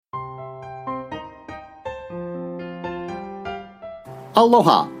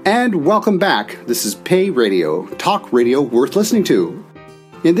Aloha, and welcome back. This is Pay Radio, talk radio worth listening to.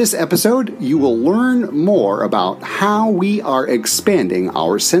 In this episode, you will learn more about how we are expanding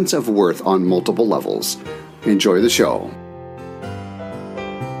our sense of worth on multiple levels. Enjoy the show.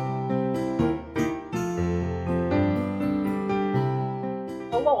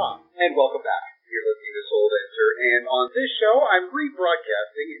 Aloha, and welcome back. You're listening to Soul Dancer, and on this show, I'm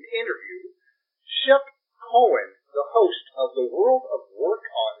rebroadcasting an interview. Shep Cohen, the host of The World of Work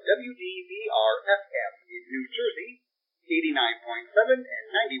on WDVR FM in New Jersey, 89.7 and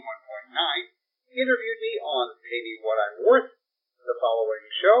 91.9, interviewed me on Pay Me What I'm Worth. The following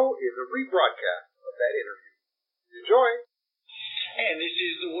show is a rebroadcast of that interview. Enjoy! And this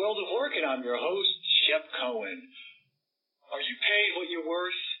is The World of Work, and I'm your host, Shep Cohen. Are you paid what you're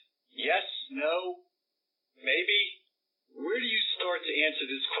worth? Yes? No? Maybe? Where do you start to answer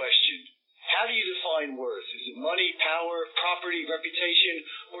this question? How do you define worth? Is it money, power, property, reputation,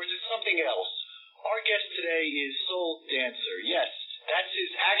 or is it something else? Our guest today is Soul Dancer. Yes, that's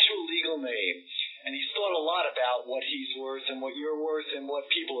his actual legal name. And he's thought a lot about what he's worth and what you're worth and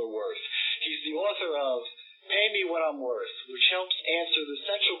what people are worth. He's the author of Pay Me What I'm Worth, which helps answer the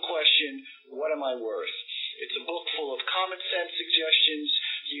central question, what am I worth? It's a book full of common sense suggestions,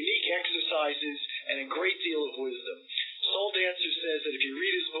 unique exercises, and a great deal of wisdom. Soul Dancer says that if you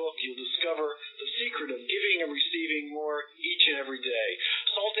read his book, you'll discover the secret of giving and receiving more each and every day.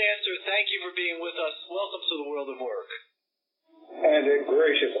 Soul Dancer, thank you for being with us. Welcome to the World of Work. And a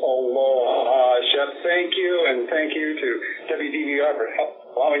gracious aloha, Shep. Thank you, and thank you to WDVR for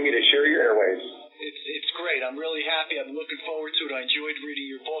allowing me to share your airwaves. It's great. I'm really happy. I've been looking forward to it. I enjoyed reading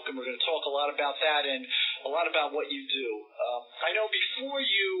your book, and we're going to talk a lot about that and a lot about what you do. I know before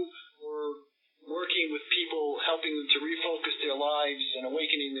you were working with people, helping them to refocus their lives and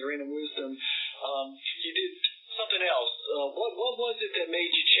awakening their inner wisdom, you did something else. What was it that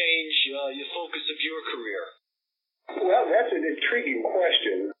made you change your focus of your career? Well, that's an intriguing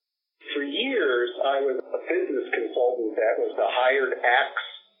question. For years, I was a business consultant that was the hired axe,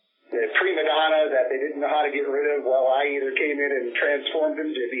 the prima donna that they didn't know how to get rid of. Well, I either came in and transformed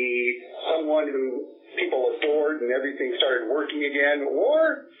them to be someone who people adored and everything started working again,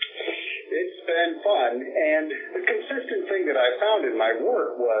 or it's been fun. And the consistent thing that I found in my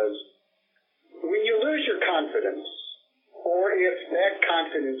work was when you lose your confidence, or if that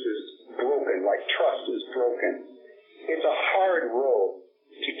confidence is broken, like trust is broken, it's a hard road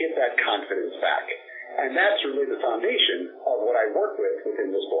to get that confidence back. And that's really the foundation of what I work with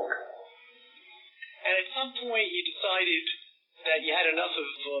within this book. And at some point you decided that you had enough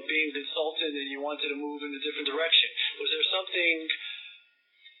of being a consultant and you wanted to move in a different direction. Was there something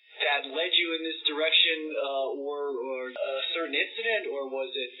that led you in this direction, or a certain incident, or was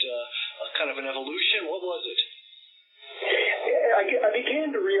it kind of an evolution? What was it? I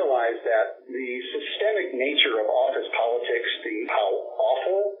began to realize that the systemic nature of office politics, how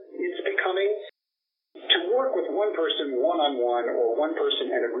awful it's becoming, to work with one person one-on-one or one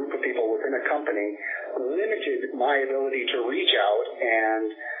person and a group of people within a company limited my ability to reach out and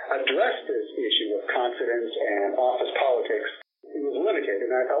address this issue of confidence and office politics. It was limited,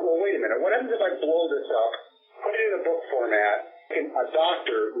 and I thought, well, wait a minute, what happens if I blow this up, put it in a book format, and a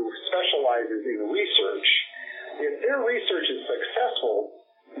doctor who specializes in research, if their research is successful,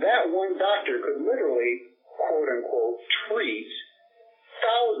 that one doctor could literally, quote-unquote, treat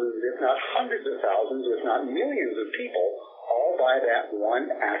thousands, if not hundreds of thousands, if not millions of people, all by that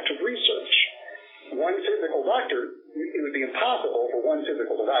one act of research. One physical doctor, it would be impossible for one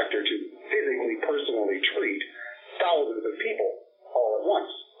physical doctor to physically, personally treat thousands of people all at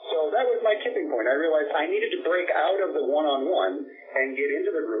once. So that was my tipping point. I realized I needed to break out of the one-on-one and get into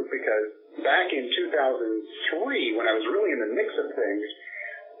the group, because back in 2003, when I was really in the mix of things,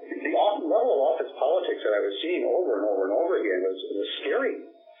 the level of office politics that I was seeing over and over and over again was scary.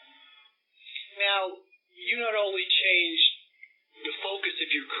 Now, you not only changed the focus of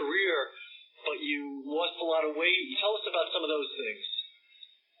your career, but you lost a lot of weight. Tell us about some of those things.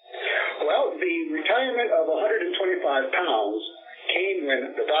 Well, the retirement of 125 pounds came when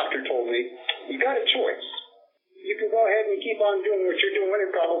the doctor told me, you got a choice. You can go ahead and keep on doing what you're doing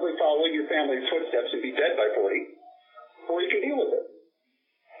and probably follow your family's footsteps and be dead by 40, or you can deal with it.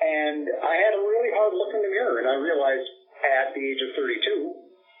 And I had a really hard look in the mirror, and I realized at the age of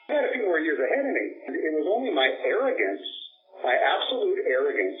 32, I had a few more years ahead of me. It was only my arrogance, my absolute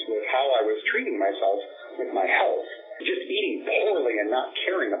arrogance with how I was treating myself with my health, just eating poorly and not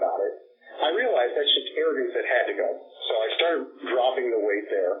caring about it. I realized that's just arrogance that had to go. So I started dropping the weight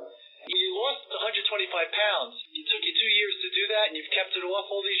there. You lost 125 pounds. It took you 2 years to do that, and you've kept it off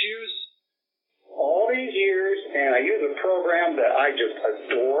all these years? all these years, and I use a program that I just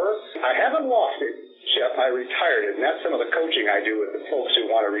adore. I haven't lost it, Shep. I retired it, and that's some of the coaching I do with the folks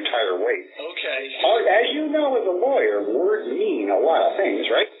who want to retire weight. Okay. As you know, as a lawyer, words mean a lot of things,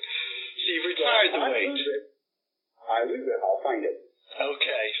 right? So you've retired the weight. I lose it. I'll find it.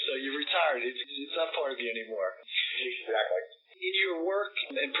 Okay, so you retired. It's not part of you anymore. Exactly. In your work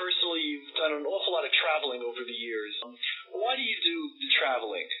and personally, you've done an awful lot of traveling over the years. Why do you do the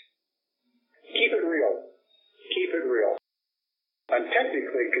traveling? Keep it real. Keep it real. I'm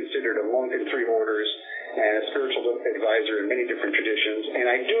technically considered a monk in 3 orders and a spiritual advisor in many different traditions, and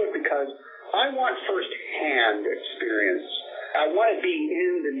I do it because I want first-hand experience. I want to be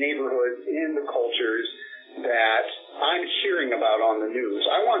in the neighborhoods, in the cultures that I'm hearing about on the news.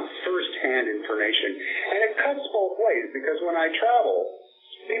 I want first-hand information. And it cuts both ways, because when I travel,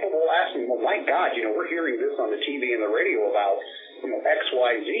 people will ask me, well, my God, we're hearing this on the TV and the radio about,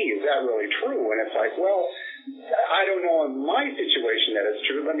 XYZ. Is that really true? And it's like, well, I don't know in my situation that it's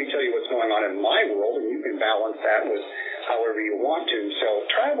true. Let me tell you what's going on in my world, and you can balance that with however you want to. So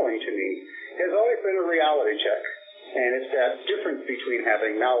traveling to me has always been a reality check. And it's that difference between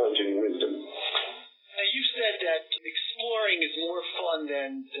having knowledge and wisdom. Now, you said that exploring is more fun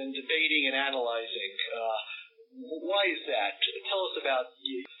than debating and analyzing. Why is that? Tell us about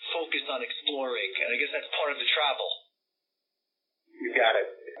you focus on exploring, and I guess that's part of the travel. You got it.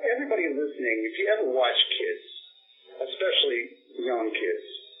 Everybody listening, if you ever watch kids, especially young kids,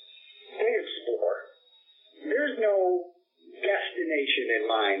 they explore. There's no destination in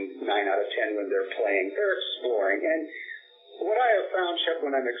mind 9 out of 10 when they're playing. They're exploring. And what I have found, Shep,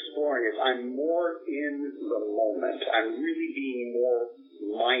 when I'm exploring is I'm more in the moment. I'm really being more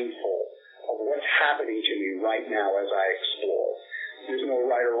mindful of what's happening to me right now as I explore. There's no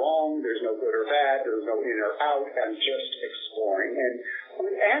right or wrong. There's no good or bad. There's no in or out. I'm just exploring. And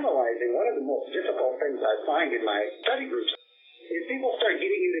with analyzing, one of the most difficult things I find in my study groups is people start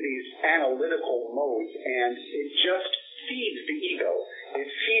getting into these analytical modes, and it just feeds the ego. It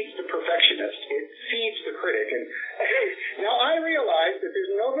feeds the perfectionist. It feeds the critic. And now I realize that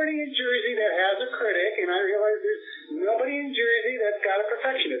there's nobody in Jersey that has a critic, and I realize there's nobody in Jersey that's got a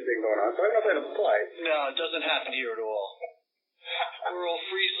perfectionist thing going on. So I don't know if that applies. No, it doesn't happen here at all. We're all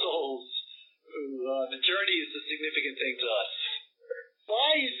free souls. The journey is the significant thing to us.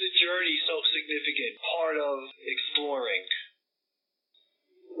 Why is the journey so significant, part of exploring?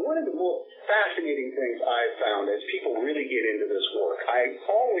 One of the most fascinating things I've found as people really get into this work, I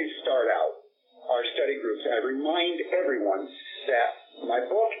always start out our study groups, and I remind everyone that my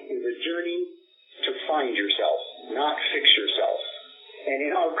book is a journey to find yourself, not fix yourself. And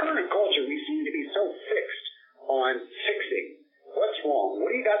in our current culture, we seem to be so fixed on fixing. What's wrong?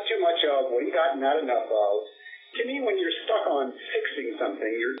 What do you got too much of? What do you got not enough of? To me, when you're stuck on fixing something,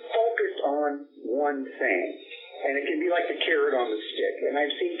 you're focused on one thing. And it can be like the carrot on the stick. And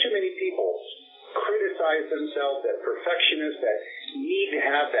I've seen too many people criticize themselves, that perfectionists that need to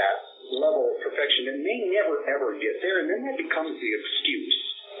have that level of perfection, and they never, ever get there. And then that becomes the excuse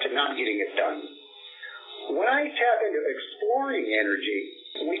to not getting it done. When I tap into exploring energy,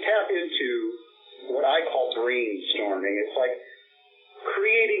 we tap into what I call brainstorming. It's like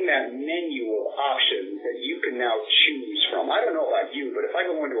creating that menu of options that you can now choose from. I don't know about you, but if I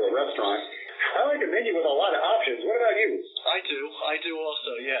go into a restaurant, I like a menu with a lot of options. What about you? I do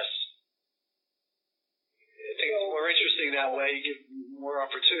also, yes. I think it's more interesting that way. You give more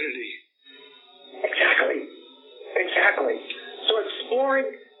opportunity. Exactly. So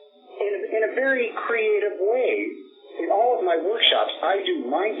exploring in a very creative way. In all of my workshops, I do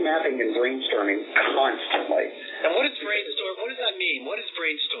mind mapping and brainstorming constantly. And what is brainstorming? What does that mean? What is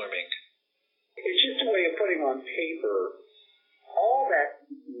brainstorming? It's just a way of putting on paper all that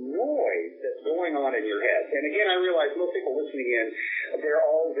noise that's going on in your head. And again, I realize most people listening in, they're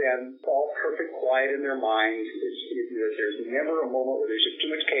all perfect quiet in their minds. There's never a moment where there's just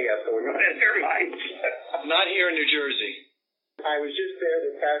too much chaos going on in their minds. Not here in New Jersey. I was just there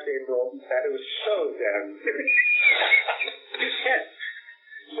this past April. It was so zen.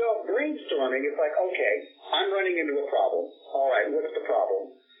 So brainstorming is like, okay, I'm running into a problem. All right, what's the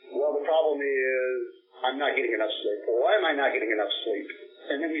problem? Well, the problem is I'm not getting enough sleep. Well, why am I not getting enough sleep?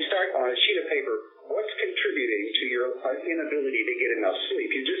 And then we start on a sheet of paper, what's contributing to your inability to get enough sleep?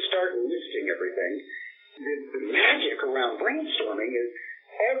 You just start listing everything. The magic around brainstorming is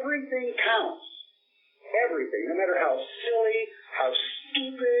everything counts. Everything, no matter how silly, how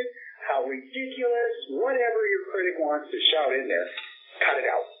stupid, how ridiculous, whatever your critic wants to shout in there, cut it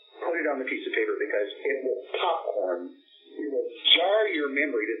out. Put it on the piece of paper, because it will popcorn. It will jar your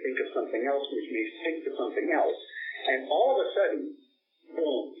memory to think of something else, which may think of something else. And all of a sudden,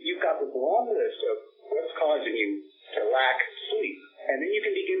 boom, you've got the long list of what's causing you to lack sleep, and then you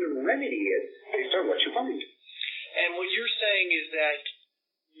can begin to remedy it based on what you find. And what you're saying is that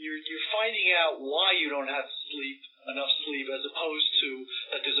you're finding out why you don't have enough sleep, as opposed to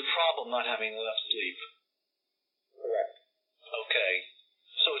that there's a problem not having enough sleep. Correct. Okay.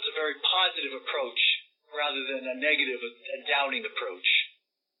 So it's a very positive approach rather than a negative, a doubting approach.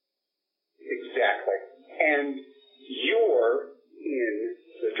 Exactly. And you're in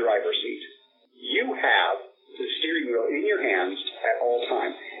the driver's seat. You have the steering wheel in your hands at all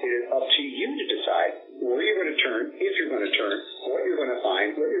times. It is up to you to decide where you're going to turn, if you're going to turn, what you're going to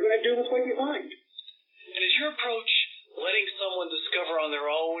find, what you're going to do with what you find. And is your approach letting someone discover on their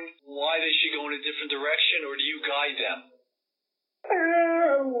own why they should go in a different direction, or do you guide them?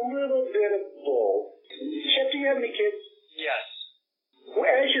 A little bit of both. Shep, do you have any kids? Yes.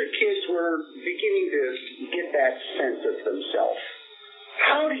 As your kids were beginning to get that sense of themselves,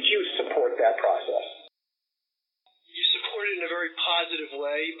 how did you support that process? You support it in a very positive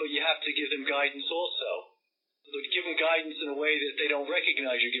way, but you have to give them guidance also. But give them guidance in a way that they don't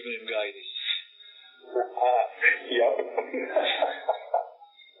recognize you're giving them guidance. Yep.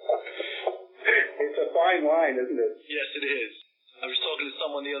 It's a fine line, isn't it? Yes, it is. I was talking to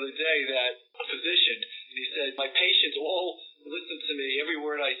someone the other day, a physician, and he said, my patients all listen to me, every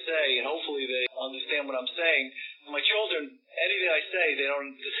word I say, and hopefully they understand what I'm saying. My children, anything I say, they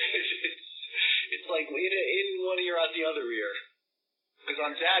don't. It's like in one ear, out the other ear. Because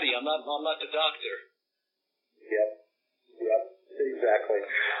I'm daddy, I'm not the doctor. Yep, exactly.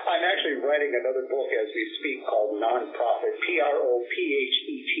 I'm actually writing another book as we speak called Nonprofit, Prophet,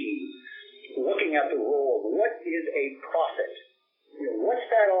 looking at the role of what is a prophet. What's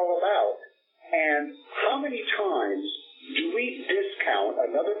that all about? And how many times do we discount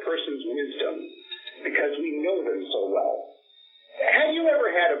another person's wisdom because we know them so well? Have you ever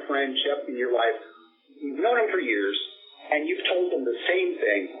had a friend, Shep, in your life, you've known him for years, and you've told them the same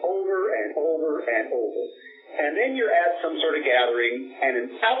thing over and over and over, and then you're at some sort of gathering, and an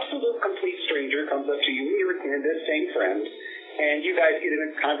absolute complete stranger comes up to you and this same friend, and you guys get in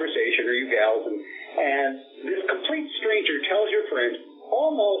a conversation, or you gals, and this complete stranger tells your friend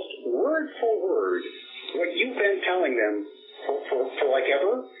almost word for word what you've been telling them for like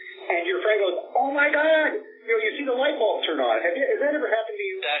ever, and your friend goes, oh my God, you see the light bulb turn on. Has that ever happened to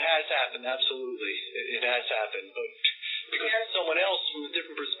you? That has happened, absolutely. It has happened, but because someone else from a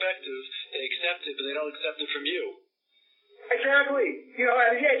different perspective, they accept it, but they don't accept it from you. Exactly.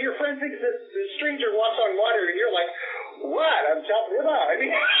 And your friend thinks that the stranger walks on water, and you're like, what? I'm chopping him out. I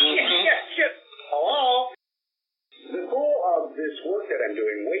mean, hello? The goal of this work that I'm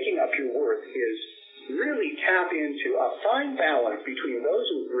doing, Waking Up Your Worth, is really tap into a fine balance between those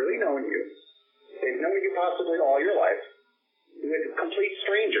who've really known you, they've known you possibly all your life, with complete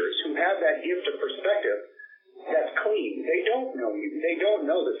strangers who have that gift of perspective that's clean. They don't know you. They don't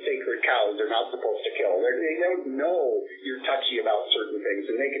know the sacred cows they're not supposed to kill. They don't know you're touchy about certain things,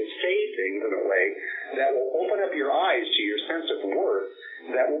 and they can say things in a way that will open up your eyes to your sense of worth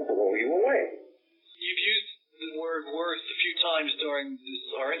that will blow you away. You've used the word worth a few times during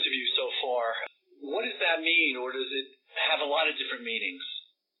our interview so far. What does that mean, or does it have a lot of different meanings?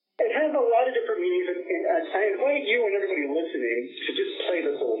 It has a lot of different meanings, and I invite you and everybody listening to just play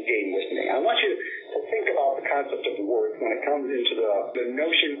this little game with me. I want you to think about the concept of worth when it comes into the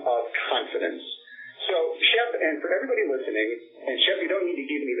notion of confidence. So, Shep, and for everybody listening, and Shep, you don't need to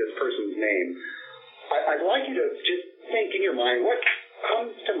give me this person's name, I'd like you to just think in your mind what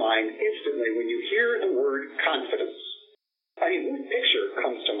comes to mind instantly when you hear the word confidence. I mean, what picture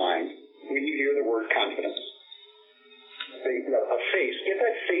comes to mind when you hear the word confidence? A face. Get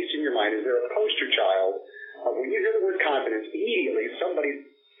that face in your mind. Is there a poster child? When you hear the word confidence, immediately somebody's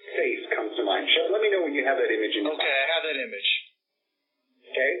face comes to mind. Shep, let me know when you have that image in your mind. Okay, I have that image.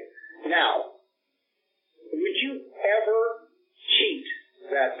 Okay? Now, would you ever cheat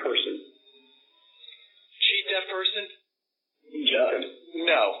that person? Cheat that person? No.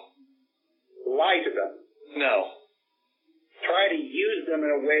 No. Lie to them? No. Try to use them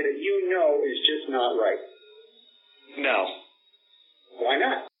in a way that you know is just not right? No. Why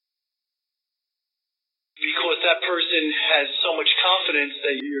not? Because that person has so much confidence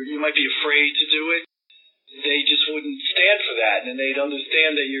that you might be afraid to do it. They just wouldn't stand for that, and they'd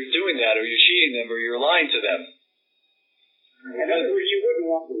understand that you're doing that, or you're cheating them, or you're lying to them. In other words, you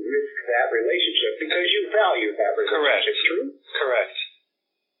wouldn't want to risk that relationship because you value that relationship. Correct. True? Correct.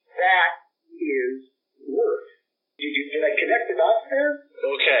 That is worth. Did I connect the dots there?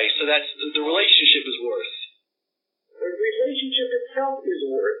 Okay, so that's the relationship is worth. The relationship itself is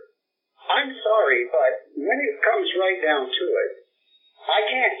worth. I'm sorry, but when it comes right down to it, I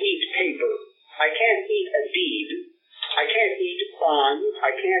can't eat paper. I can't eat a deed. I can't eat bonds.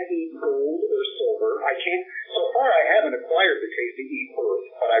 I can't eat gold or silver. I can't. So far, I haven't acquired the taste to eat earth,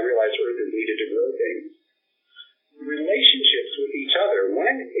 but I realize earth is needed to grow things. Relationships with each other,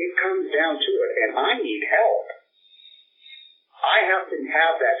 when it comes down to it, and I need help, I have to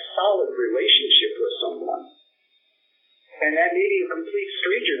have that solid relationship with someone. And that may be a complete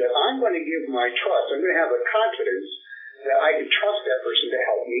stranger that I'm going to give my trust. I'm going to have a confidence that I can trust that person to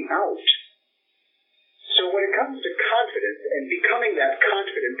help me out. So when it comes to confidence and becoming that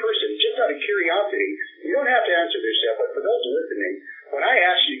confident person, just out of curiosity, you don't have to answer this yet, but for those listening, when I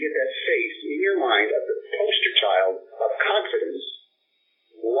asked you to get that face in your mind of the poster child of confidence,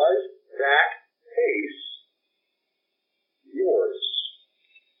 was that face yours?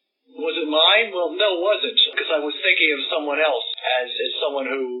 Was it mine? Well, no, it wasn't, because I was thinking of someone else as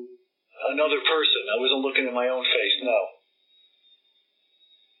someone who, another person. I wasn't looking at my own face, no.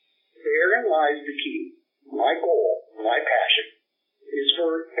 Therein lies the key. My goal, my passion, is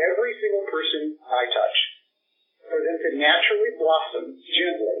for every single person I touch, for them to naturally blossom,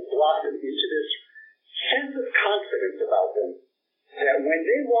 gently blossom into this sense of confidence about them, that when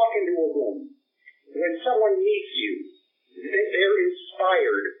they walk into a room, when someone meets you, they're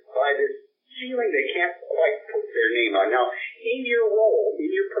inspired by this feeling they can't quite put their name on. Now, in your role, in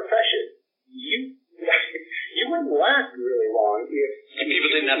your profession, you wouldn't last really long if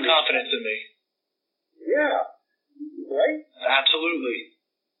people didn't have confidence in me. Yeah, right? Absolutely.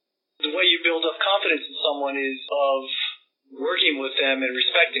 The way you build up confidence in someone is of working with them and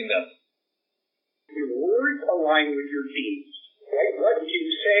respecting them. Your words align with your deeds, right? What you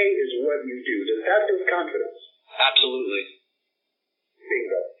say is what you do. Does that build confidence? Absolutely.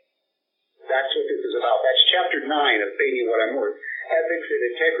 Bingo. That's what this is about. That's chapter 9 of Pay Me What I'm Worth. Ethics and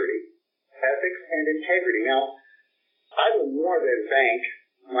integrity. Ethics and integrity. Now, I will more than thank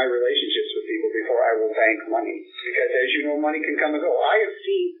my relationships with people before I will thank money. Because as you know, money can come and go. I have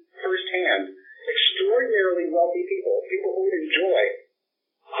seen firsthand extraordinarily wealthy people, people who enjoy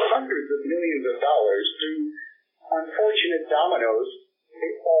hundreds of millions of dollars through unfortunate dominoes.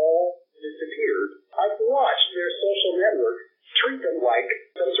 They all disappeared. I've watched their social network treat them like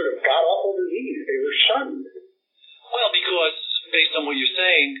some sort of god-awful disease. They were shunned. Well, because based on what you're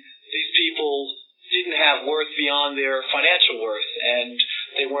saying, these people didn't have worth beyond their financial worth, and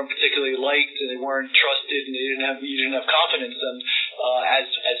they weren't particularly liked, and they weren't trusted, and you didn't have confidence. And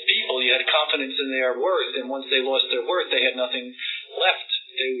as people, you had confidence in their worth, and once they lost their worth, they had nothing left.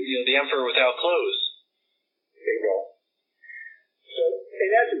 The emperor without clothes. There you go. So, in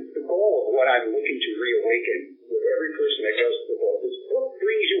essence, the goal of what I'm looking to reawaken with every person that goes to the book, this book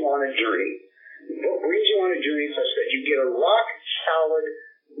brings you on a journey. The book brings you on a journey such that you get a rock-solid,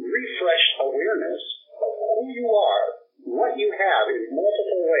 refreshed awareness of who you are, what you have in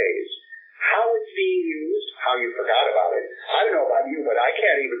multiple ways, how it's being used, how you forgot about it. I don't know about you, but I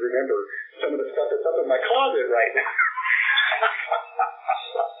can't even remember some of the stuff that's up in my closet right now.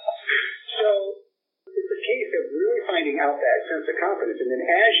 So it's a case of really finding out that sense of confidence. And then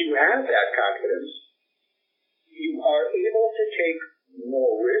as you have that confidence, you are able to take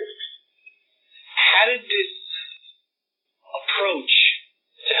more risks. How did this approach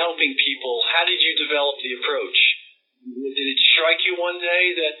to helping people, how did you develop the approach? Did it strike you one day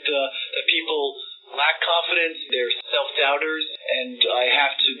that people lack confidence, they're self-doubters, and I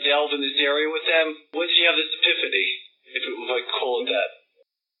have to delve in this area with them? When did you have this epiphany, if I could call it that?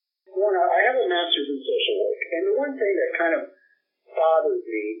 Well, I have a master's in social work, and the one thing that kind of bothered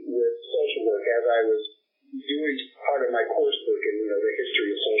me with social work as I was doing part of my coursework in the history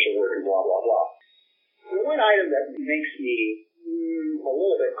of social work and blah, blah, blah, the one item that makes me a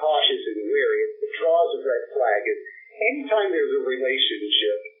little bit cautious and wary, it draws a red flag, is anytime there's a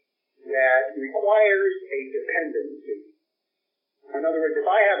relationship that requires a dependency. In other words, if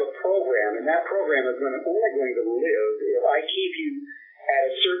I have a program, and that program is only going to live if I keep you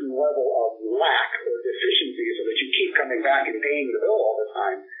at a certain level of lack or deficiency so that you keep coming back and paying the bill all the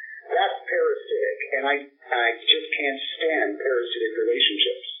time, that's parasitic, and I just can't stand parasitic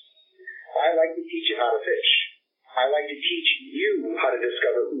relationships. I like to teach you how to fish. I like to teach you how to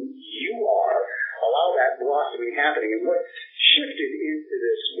discover who you are, allow that blossoming happening. And what shifted into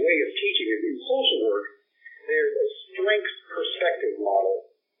this way of teaching is in social work, there's a strengths perspective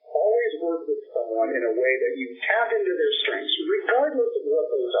model. Always work with someone in a way that you tap into their strengths, regardless of what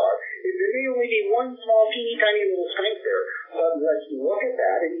those are. There may only be one small, teeny, tiny little strength there, but let's look at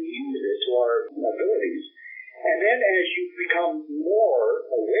that and use it to our abilities. And then as you become more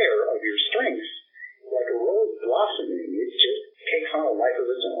aware of your strengths, like a rose blossoming, it just takes on a life of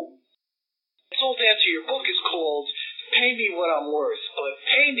its own. This old answer, your book is called Pay Me What I'm Worth, but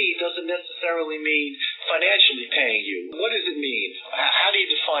doesn't necessarily mean financially paying you. What does it mean? How do you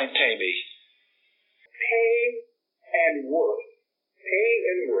define pay me? Pay and worth. Pay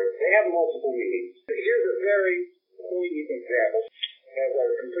and worth. They have multiple meanings. Here's a very poignant example. As I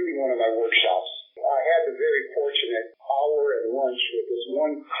was completing one of my workshops, I had the very fortunate hour and lunch with this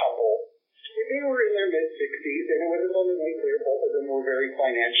one couple. They were in their mid-60s, and it was abundantly clear both of them were very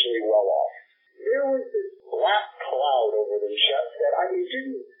financially well off. There was this black cloud over them, Shep, that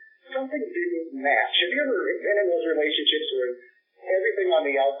something didn't match. Have you ever been in those relationships where everything on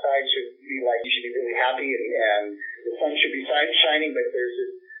the outside should be like you should be really happy and the sun should be shining, but there's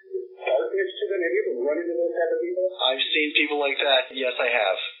this darkness to them? Have you ever run into those type of people? I've seen people like that. Yes, I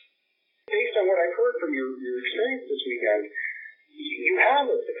have. Based on what I've heard from your experience this weekend, you have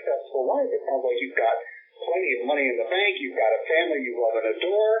a successful life. It sounds like you've got plenty of money in the bank. You've got a family you love and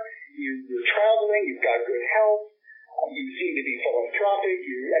adore. You're traveling. You've got good health. You seem to be philanthropic.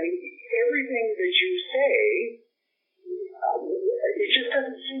 Everything that you say, it just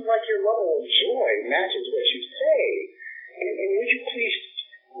doesn't seem like your level of joy matches what you say. And would you please,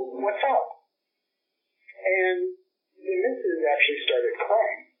 what's up? And the missus actually started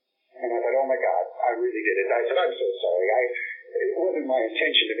crying. And I thought, oh my God, I really did it. I said, I'm so sorry. It wasn't my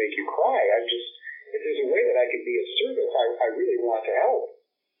intention to make you cry. If there's a way that I can be of service, I really want to help.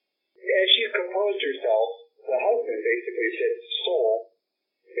 As she composed herself, the husband basically said, Soul,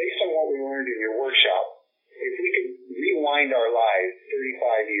 based on what we learned in your workshop, if we could rewind our lives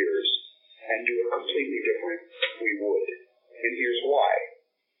 35 years and do it completely different, we would. And here's why.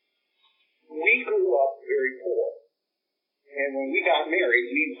 We grew up very poor. And when we got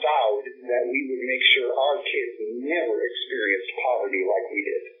married, we vowed that we would make sure our kids never experienced poverty like we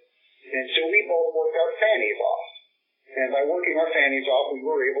did. And so we both worked our fannies off. And by working our fannies off, we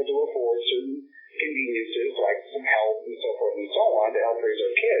were able to afford certain conveniences like some health and so forth and so on to help raise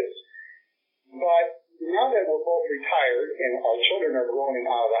our kids. But now that we're both retired and our children are grown and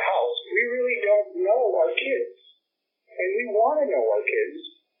out of the house, we really don't know our kids. And we want to know our kids,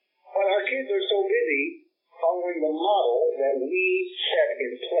 but our kids are so busy following the model that we set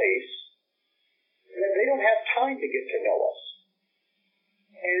in place that they don't have time to get to know us.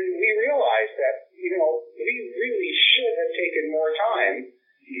 And we realize that, we really should have taken more time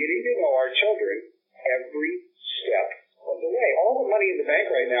getting to know our children every step of the way. All the money in the bank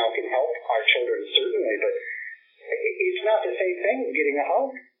right now can help our children, certainly, but it's not the same thing as getting a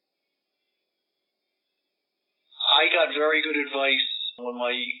hug. I got very good advice when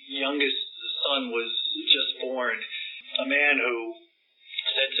my youngest son was just born. A man who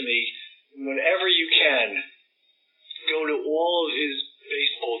said to me, whenever you can, go to all of his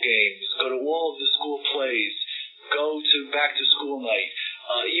baseball games, go to all of the school plays, go to back to school night,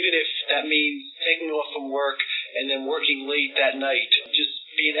 even if that means taking off from work and then working late that night. Just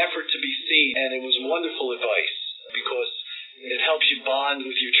be an effort to be seen. And it was wonderful advice because it helps you bond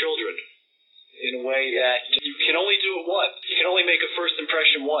with your children in a way that you can only do it once. You can only make a first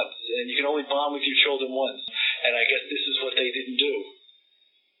impression once, and you can only bond with your children once. And I guess this is what they didn't do.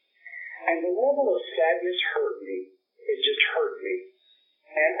 And the level of sadness hurt me. It just hurt me.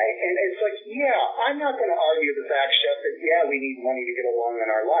 And it's like, I'm not going to argue the fact, Shep, that, we need money to get along in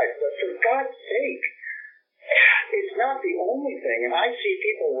our life. But for God's sake, it's not the only thing. And I see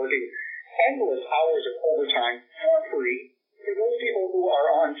people working endless hours of overtime for free. For those people who are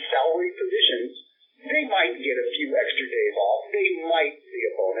on salary positions, they might get a few extra days off. They might see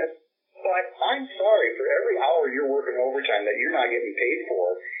a bonus. But I'm sorry, for every hour you're working overtime that you're not getting paid for,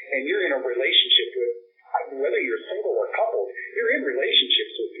 and you're in a relationship with, whether you're single or coupled, you're in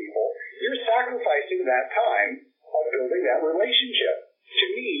relationships with people, you're sacrificing that time of building that relationship. To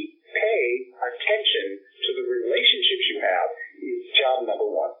me, pay attention to the relationships you have is job number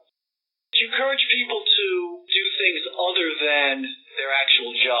one. You encourage people to do things other than their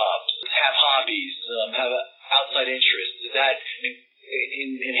actual jobs, have hobbies, have outside interests. Does that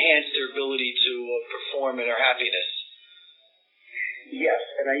enhance their ability to perform in their happiness? Yes,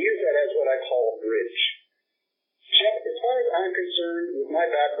 and I use that as what I call a bridge. Shep, as far as I'm concerned, with my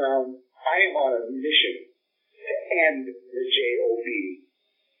background, I am on a mission to end the JOB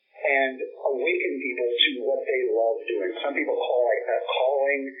and awaken people to what they love doing. Some people call it a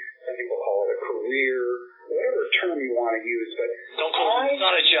calling, some people call it a career, whatever term you want to use. But don't call it. It's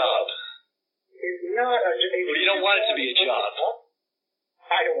not a job. It's not a job. Well, you don't want it to be a job.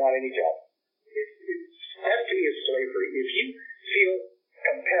 I don't want any job. That to me is slavery. If you feel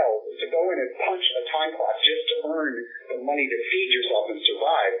compelled to go in and punch a time clock just to earn the money to feed yourself and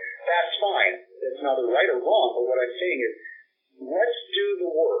survive, that's fine. That's neither right or wrong. But what I'm saying is, let's do the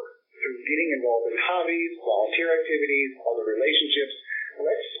work through getting involved in hobbies, volunteer activities, other relationships.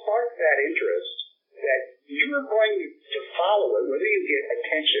 Let's spark that interest that you're going to follow it, whether you get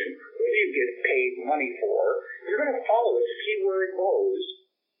attention, whether you get paid money for, you're going to follow it to see where it goes.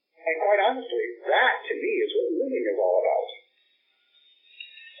 And quite honestly, that to me is what living is all about.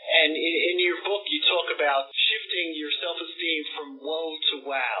 And in your book, you talk about shifting your self-esteem from woe to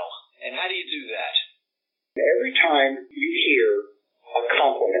wow. And how do you do that? Every time you hear a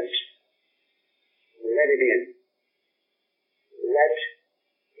compliment, let it in. Let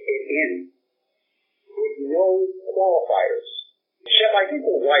it in. With no qualifiers. Shep, I think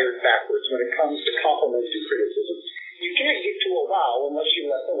we're wired backwards when it comes to compliments and criticisms. You can't get to a wow unless you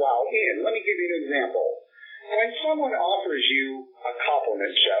let the wow in. Let me give you an example. When someone offers you a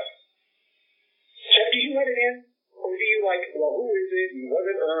compliment, Shep, do you let it in? Or do you well, who is it, and was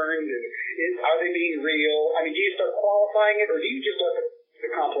it earned, and are they being real? I mean, do you start qualifying it, or do you just let the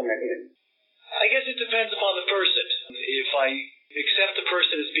compliment in? I guess it depends upon the person. If I accept the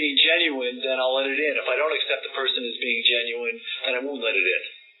person as being genuine, then I'll let it in. If I don't accept the person as being genuine, then I won't let it in.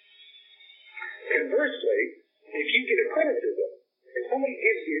 Conversely, if you get a criticism, if somebody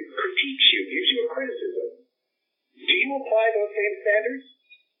critiques you, gives you a criticism, do you apply those same standards?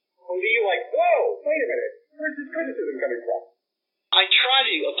 Or do you whoa, wait a minute, where's this criticism coming from? I try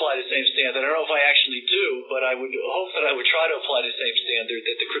to apply the same standard. I don't know if I actually do, but I would hope that I would try to apply the same standard,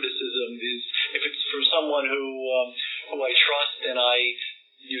 that the criticism is, if it's from someone who I trust and I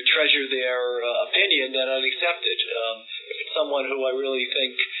treasure their opinion, then I'd accept it. If it's someone who I really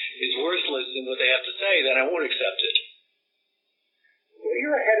think is worthless in what they have to say, then I won't accept it. Well,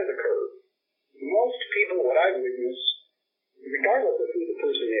 you're ahead of the curve. Most people, what I've witnessed, regardless of who the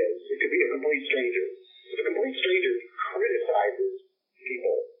person is, it could be a complete stranger. If a complete stranger criticizes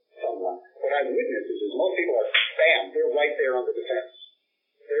someone, what I've witnessed is most people are, bam, they're right there on the defense.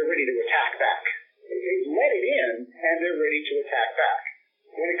 They're ready to attack back. They let it in, and they're ready to attack back.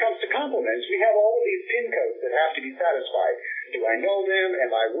 When it comes to compliments, we have all of these pin codes that have to be satisfied. Do I know them?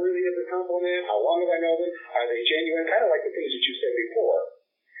 Am I worthy of the compliment? How long have I known them? Are they genuine? Kind of like the things that you said before.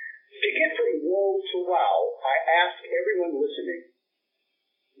 To get from woe to wow, I ask everyone listening,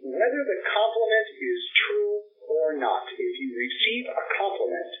 whether the compliment is true or not, if you receive a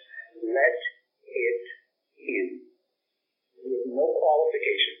compliment, let it in. With no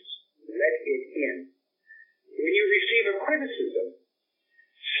qualifications. Let it in. When you receive a criticism,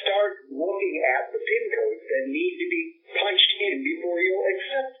 start looking at the pin codes that need to be punched in before you'll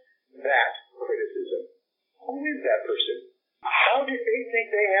accept that criticism. Who is that person? How did they think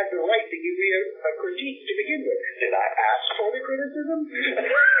they have the right to give me a critique to begin with? Did I ask for the criticism?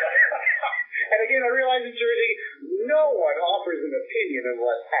 And again, I realize in Jersey, no one offers an opinion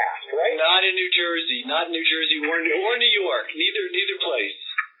unless asked, right? Not in New Jersey. Not in New Jersey or New York. Neither place.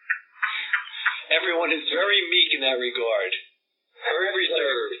 Everyone is very meek in that regard. Very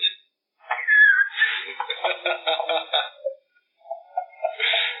reserved.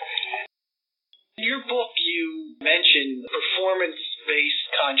 In your book, you mention performance-based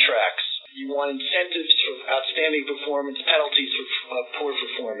contracts. You want incentives for outstanding performance, penalties for poor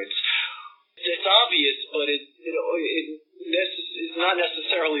performance. It's obvious, but it is not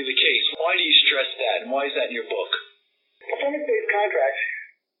necessarily the case. Why do you stress that, and why is that in your book? Performance-based contracts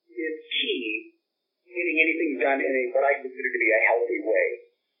is key getting anything done in what I consider to be a healthy way.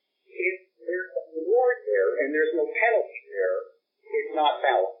 If there's a reward there and there's no penalty there, it's not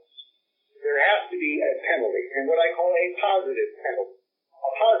balanced. There has to be a penalty, and what I call a positive penalty.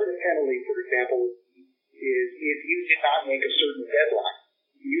 A positive penalty, for example, is if you did not make a certain deadline,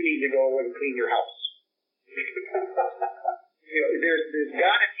 you need to go and clean your house. There's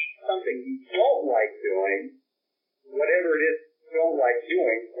got to be something you don't like doing, whatever it is you don't like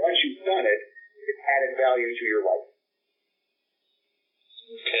doing. Once you've done it, it's added value to your life.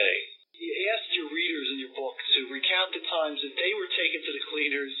 Okay. You asked your readers in your book to recount the times that they were taken to the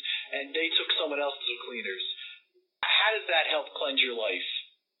cleaners and they took someone else to the cleaners. How does that help cleanse your life?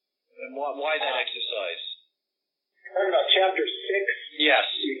 And why that exercise? Talking about chapter 6. Yes.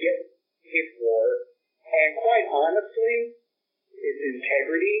 You get hit for, and quite honestly, it's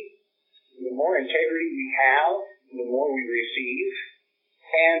integrity. The more integrity we have, the more we receive.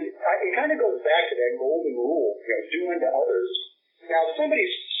 And it kind of goes back to that golden rule, do unto others. Now, if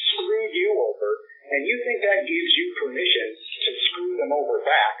somebody's screwed you over, and you think that gives you permission to screw them over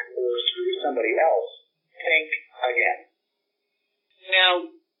back or screw somebody else, think again. Now,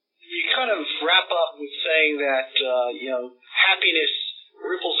 you kind of wrap up with saying that, happiness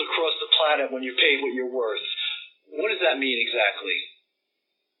ripples across the planet when you're paid what you're worth. What does that mean exactly?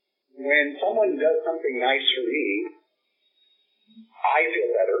 When someone does something nice for me, I feel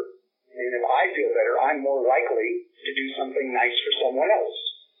better. And if I feel better, I'm more likely to do something nice for someone else.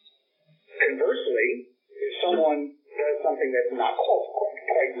 Conversely, if someone does something that's not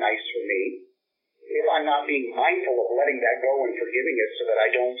quite nice for me, if I'm not being mindful of letting that go and forgiving it so that I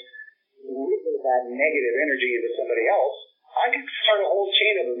don't ripple that negative energy into somebody else, I could start a whole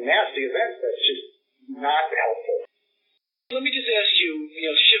chain of nasty events that's just not helpful. Let me just ask you,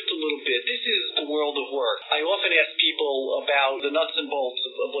 shift a little bit. This is the world of work. I often ask people about the nuts and bolts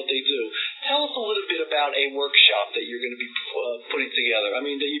of what they do. Tell us a little bit about a workshop that you're going to be putting together. I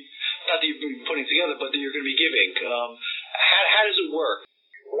mean, not that you're putting together, but that you're going to be giving. How does it work?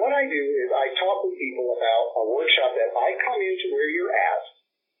 What I do is I talk with people about a workshop that I come into where you're at,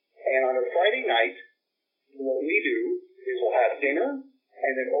 and on a Friday night, what we do is we'll have dinner,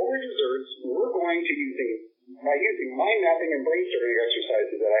 and then over desserts, we're going to by using mind mapping and brainstorming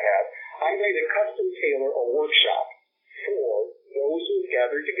exercises that I have, I'm going to custom tailor a workshop for those who have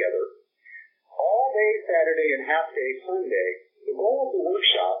gathered together. All day Saturday and half day Sunday, the goal of the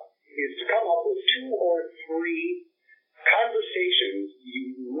workshop is to come up with 2 or 3 conversations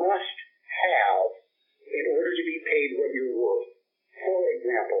you must have in order to be paid what you're worth. For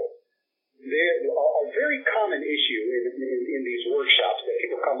example, a very common issue in these workshops that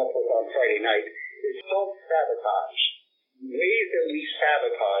people come up with on Friday night is self-sabotage, ways that we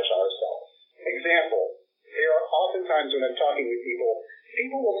sabotage ourselves. Example, there are oftentimes when I'm talking with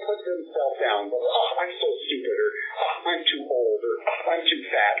people will put themselves down, I'm so stupid, or I'm too old, or I'm too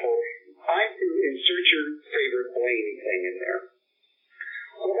fat, or I'm to insert your favorite blaming thing in there.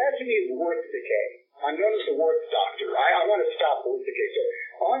 Well, that to me is worth decay. I'm known as the worth doctor. I want to stop worth decay. So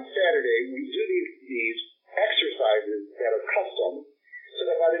on Saturday, we do these exercises that are custom, so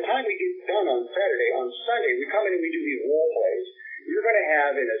that by the time we get done on Saturday, on Sunday, we come in and we do these role plays. You're going to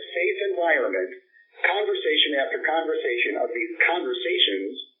have, in a safe environment, conversation after conversation of these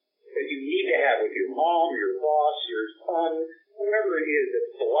conversations that you need to have with your mom, your boss, your son, whoever it is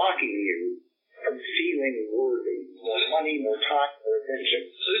that's blocking you from feeling worthy, more money, more time, more attention.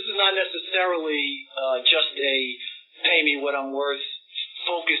 So this is not necessarily just a pay me what I'm worth,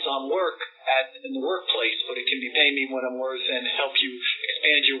 focus on work in the workplace, but it can be pay me what I'm worth and help you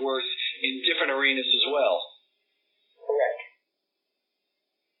expand your worth in different arenas as well. Correct.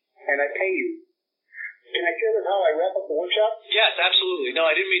 And I pay you. Can I share with how I wrap up the workshop? Yes, absolutely. No,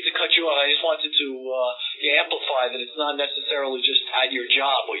 I didn't mean to cut you off. I just wanted to amplify that it's not necessarily just at your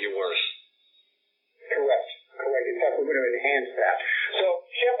job what you're worth. Correct. In fact, we're going to enhance that. So,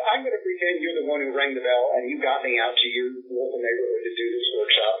 Shep, I'm going to pretend you're the one who rang the bell and you got me out to your local neighborhood to do this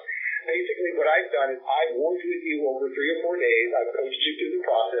workshop. Basically, what I've done is I've worked with you over 3 or 4 days. I've coached you through the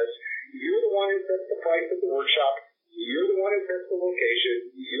process. You're the one who sets the price of the workshop. You're the one who sets the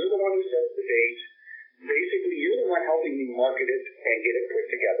location. You're the one who sets the date. Basically, you're the one helping me market it and get it put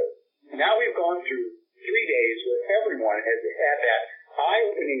together. Now we've gone through 3 days where everyone has had that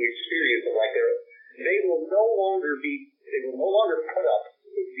eye-opening experience of like they will no longer put up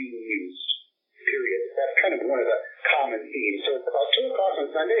with being used. Period. That's kind of one of the common themes. So it's about 2 o'clock on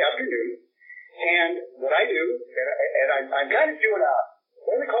Sunday afternoon, and what I do, and I'm kind of doing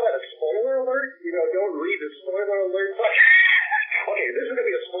what do we call that, a spoiler alert? Don't read the spoiler alert. Okay, this is going to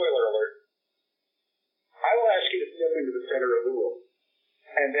be a spoiler alert. I will ask you to step into the center of the room,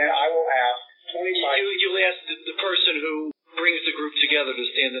 and then I will ask 25... You'll ask the person who brings the group together to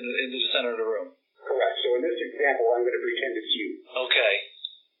stand in the center of the room. Correct. So in this example, I'm going to pretend it's you. Okay.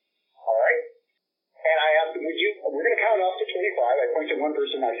 All right? And I ask them, we're going to count off to 25. I point to one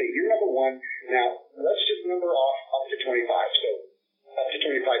person, I say, you're number 1. Now, let's just number off up to 25. So up to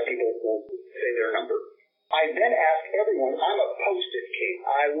 25 people will say their number. I then ask everyone, I'm a Post-it king.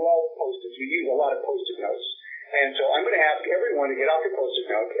 I love Post-its. We use a lot of Post-it notes. And so I'm going to ask everyone to get out their Post-it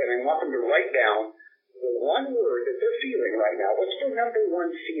notes, and I want them to write down the one word that they're feeling right now. What's the number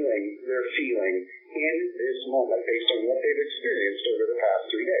 1 feeling they're feeling in this moment based on what they've experienced over the past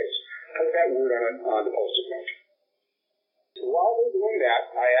 3 days? Put that word on the Post-it note. While they're doing that,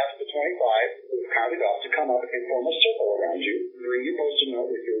 I ask the 25 who've counted off to come up and form a circle around you. Bring your Post-it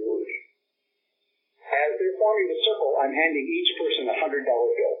note with your word. As they're forming the circle, I'm handing each person a $100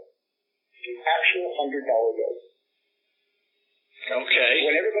 bill. An actual $100 bill. Okay.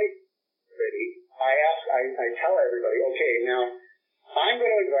 When everybody's ready, I tell everybody, okay, now I'm going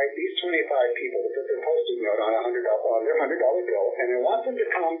to invite these 25 people to put their Post-it note on their $100 bill, and I want them to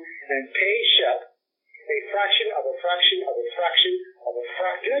come and pay Shep a fraction of a fraction of a fraction of a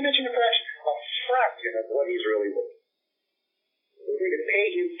fraction. Did I mention a fraction? A fraction of what he's really worth. We're going to pay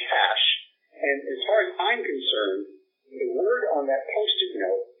him cash. And as far as I'm concerned, the word on that Post-it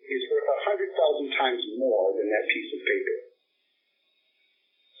note is worth 100,000 times more than that piece of paper.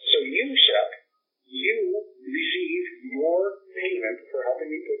 So you, Shep, you receive your payment for helping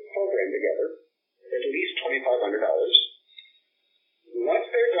me put the program together.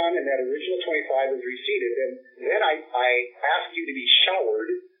 I was reseated. And then I asked you to be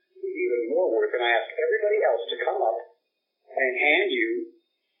showered with even more work, and I asked everybody else to come up and hand you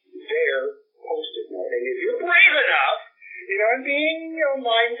their Post-it note. And if you're brave enough, and being,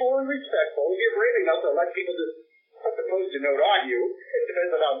 mindful and respectful, if you're brave enough to let people just put the Post-it note on you, it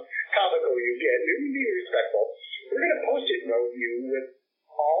depends on how comical you get, you can be respectful. We're going to Post-it note you with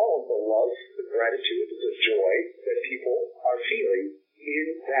all of the love, the gratitude, the joy that people are feeling in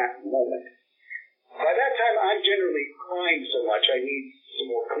that moment. By that time, I'm generally crying so much, I need some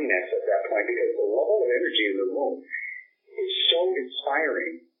more Kleenex at that point, because the level of energy in the room is so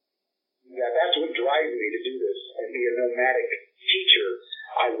inspiring that that's what drives me to do this and be a nomadic teacher.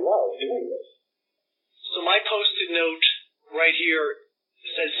 I love doing this. So my Post-it note right here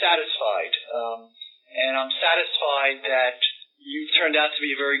says satisfied, and I'm satisfied that you turned out to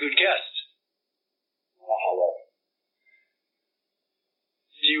be a very good guest. Mahalo.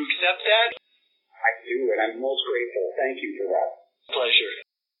 Do you accept that? I do, and I'm most grateful. Thank you for that. Pleasure.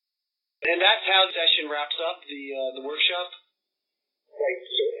 And that's how the session wraps up, the workshop? Right,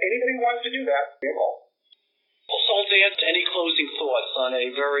 so anybody who wants to do that, give me a call. Well, Soul Dance, any closing thoughts on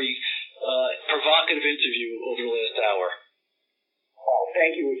a very provocative interview over the last hour? Well,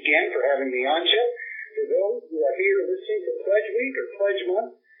 thank you again for having me on, Chip. For those who are here listening to Pledge Week or Pledge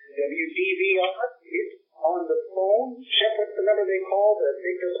Month, WDVR is on the phone. Chip, what's the number they call to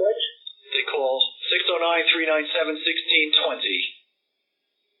make their pledge? They call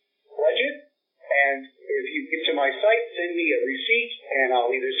 609-397-1620. Pledge it, and if you get to my site, send me a receipt, and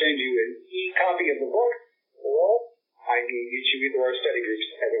I'll either send you an e-copy of the book, or I can get you into our study groups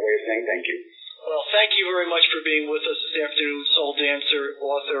as a way of saying thank you. Well, thank you very much for being with us this afternoon, Soul Dancer,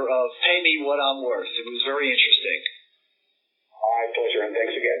 author of Pay Me What I'm Worth. It was very interesting. My pleasure, and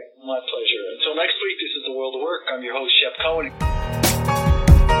thanks again. My pleasure. Until next week, this is The World of Work. I'm your host, Shep Cohen.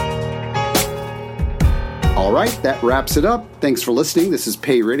 All right, that wraps it up. Thanks for listening. This is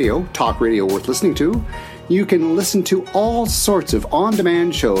Pay Radio, talk radio worth listening to. You can listen to all sorts of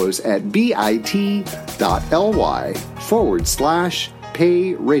on-demand shows at bit.ly/Pay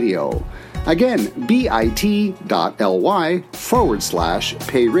Radio. Again, bit.ly/Pay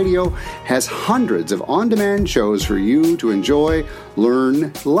Radio has hundreds of on-demand shows for you to enjoy,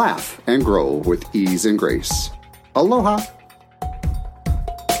 learn, laugh, and grow with ease and grace. Aloha!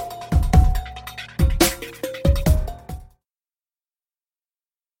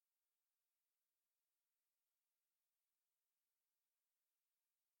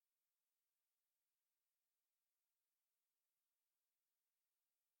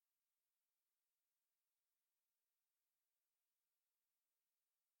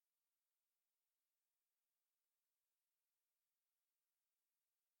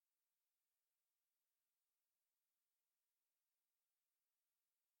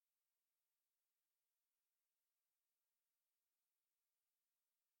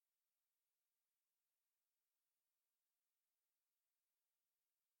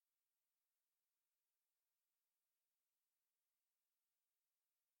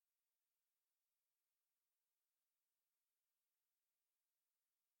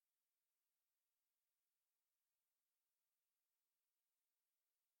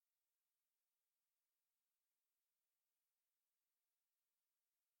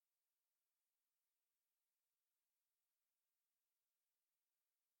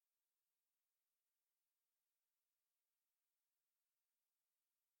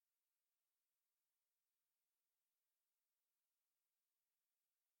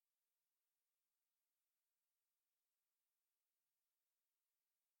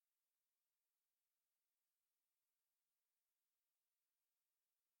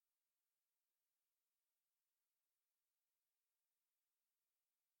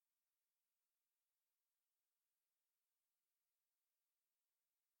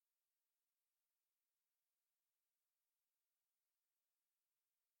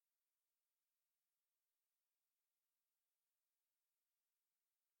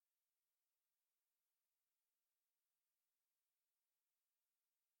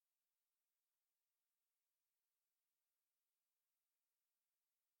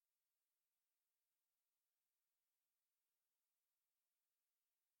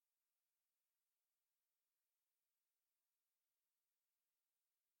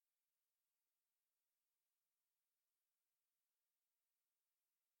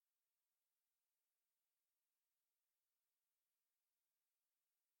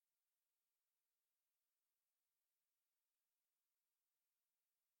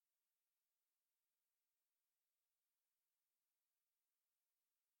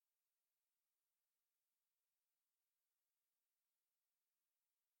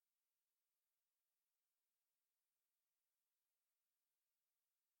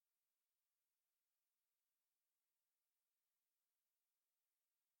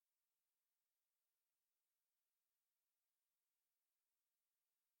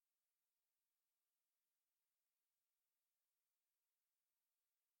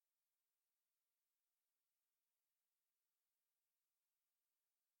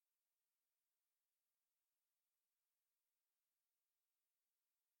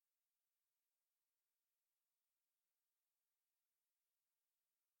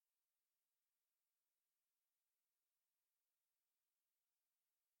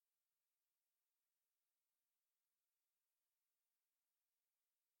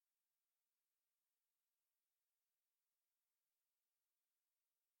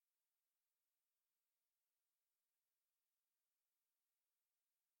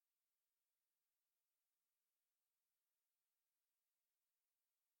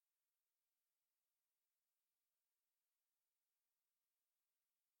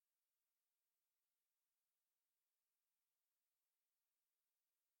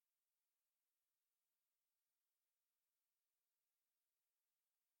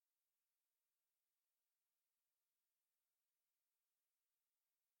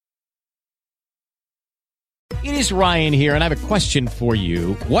 It is Ryan here, and I have a question for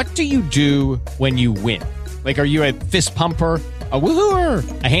you. What do you do when you win? Like, are you a fist pumper, a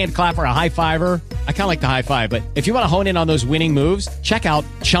woohooer, a hand clapper, a high fiver? I kind of like the high five, but if you want to hone in on those winning moves, check out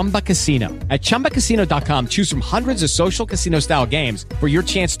Chumba Casino. At ChumbaCasino.com, choose from hundreds of social casino-style games for your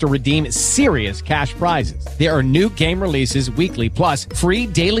chance to redeem serious cash prizes. There are new game releases weekly, plus free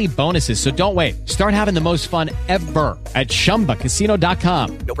daily bonuses. So don't wait. Start having the most fun ever at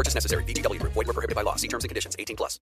ChumbaCasino.com. No purchase necessary. VGW Group. Void where prohibited by law. See terms and conditions. 18+.